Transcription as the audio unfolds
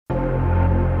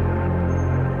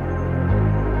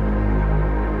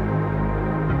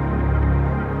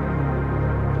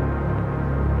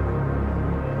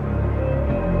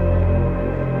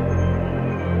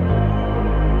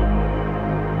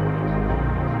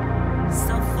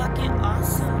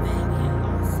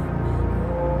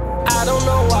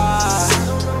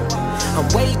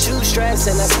way too stressed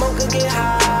and I smoke and get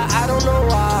high. I don't know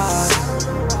why.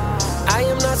 I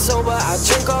am not sober, I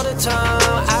drink all the time.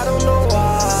 I don't know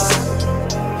why.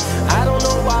 I don't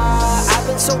know why. I've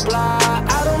been so blind.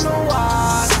 I don't know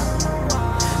why.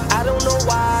 I don't know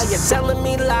why you're telling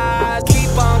me lies.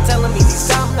 Keep on telling me these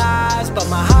dumb lies, but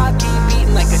my heart keep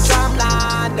beating like a drum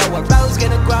line. Know a rose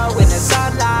gonna grow in the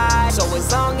sunlight, so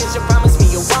as long as you promise me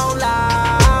you won't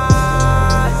lie.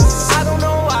 I don't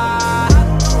know why.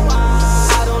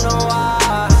 I don't know why.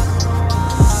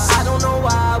 I don't know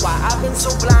why I've been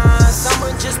so blind.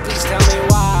 Someone just please tell me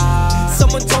why.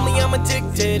 Someone told me I'm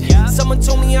addicted. Someone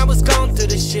told me I was going through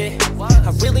this shit.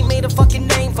 I really made a fucking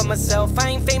name for myself. I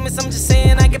ain't famous, I'm just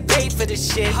saying I get paid for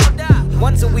this shit.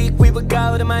 Once a week we would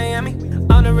go to Miami.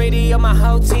 On the radio my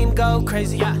whole team go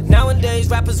crazy. Nowadays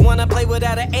rappers wanna play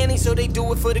without an Annie, so they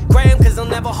do it for the gram, cause they'll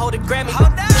never hold a Grammy.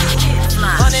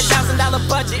 $100,000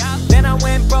 budget, then I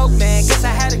went broke, man, guess I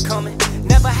had it coming.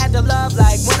 Never had the love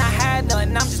like when I had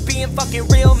nothing. I'm just being fucking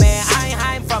real, man, I ain't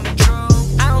hiding from it.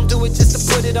 I don't do it just to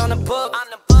put it on a book.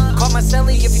 Call my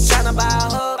celly if you tryna buy a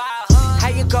hook. How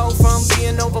you go from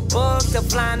being overbooked to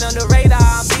flying on the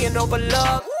radar, being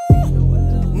overlooked?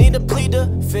 Need to plead the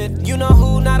fifth. You know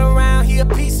who not around, he a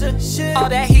piece of shit. All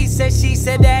that he said, she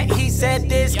said that, he said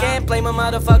this. Can't blame a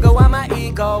motherfucker while my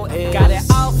ego is. Got it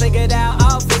all figured out,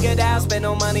 all figured out. Spend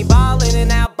no money balling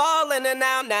and out, balling and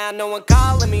out. Now no one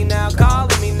calling me now,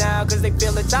 cause they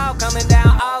feel it's all coming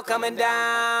down, all coming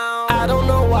down. I don't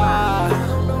know why.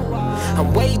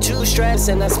 I'm way too stressed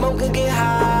and I smoke and get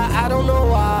high. I don't know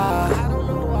why.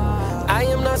 I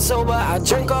am not sober, I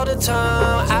drink all the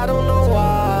time. I don't know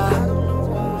why.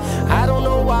 I don't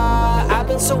know why. I've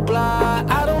been so blind.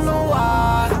 I don't know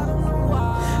why.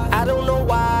 I don't know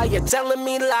why you're telling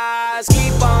me lies.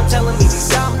 Keep on telling me these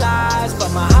dumb lies,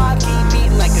 but my heart keep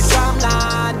beating like a drum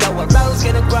line. Know a rose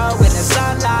gonna grow in the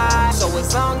sunlight, so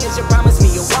as long as you promise me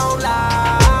you won't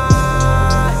lie.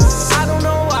 I don't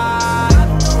know why.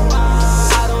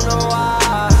 I don't know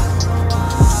why.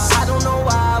 I don't know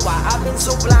why I've been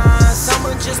so blind.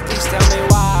 Someone just please tell me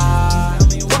why.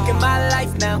 Look at my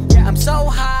life now, I'm so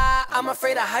high, I'm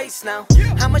afraid of heights now.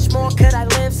 How much more could I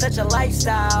live such a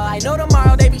lifestyle? I know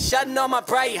tomorrow they be shutting on my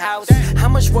bright house. How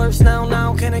much worse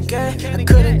now can it get? I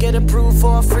couldn't get approved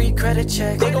for a free credit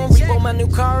check. They gon' repo my new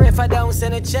car if I don't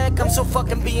send a check. I'm so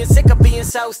fucking being sick of being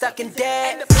so stuck in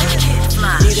debt. Need to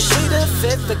plead the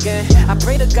fifth again. I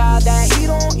pray to God that he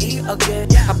don't eat again.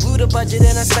 I blew the budget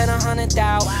and I spent 100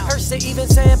 out. Hurts to even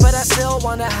say it, but I still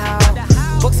wonder how.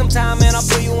 Book some time and I'll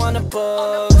put you on the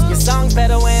books. Your song's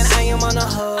better when I am on the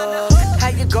hook. How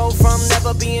you go from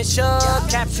never being shook,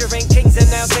 capturing kings and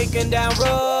now taking down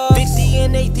rooks. 50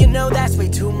 and 8th, you know that's way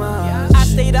too much. I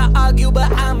stay to argue,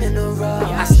 but I'm in a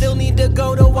rush. I still need to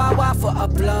go to Wawa for a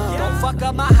blunt. Don't fuck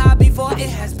up my high before it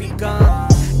has begun.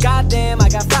 Goddamn, I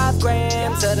got 5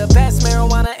 grams of the best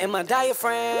marijuana in my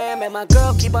diaphragm, and my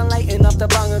girl keep on lighting up the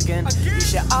bong again. You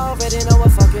should already know what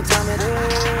fucking time it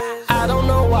is. I don't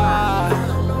know why.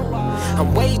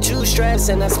 I'm way too stressed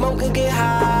and I smoke and get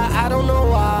high. I don't know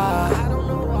why.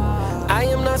 I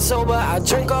am not sober, I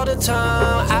drink all the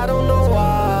time. I don't know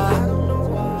why.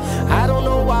 I don't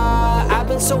know why I've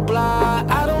been so blind.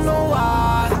 I don't know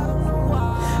why.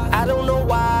 I don't know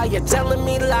why you're telling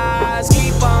me lies.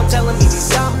 Keep on telling me these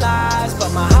dumb lies,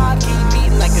 but my heart keep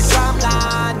beating like a drum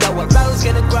line. Know a rose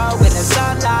gonna grow in the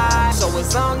sunlight, so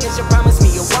as long as you promise me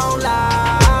you won't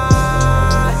lie.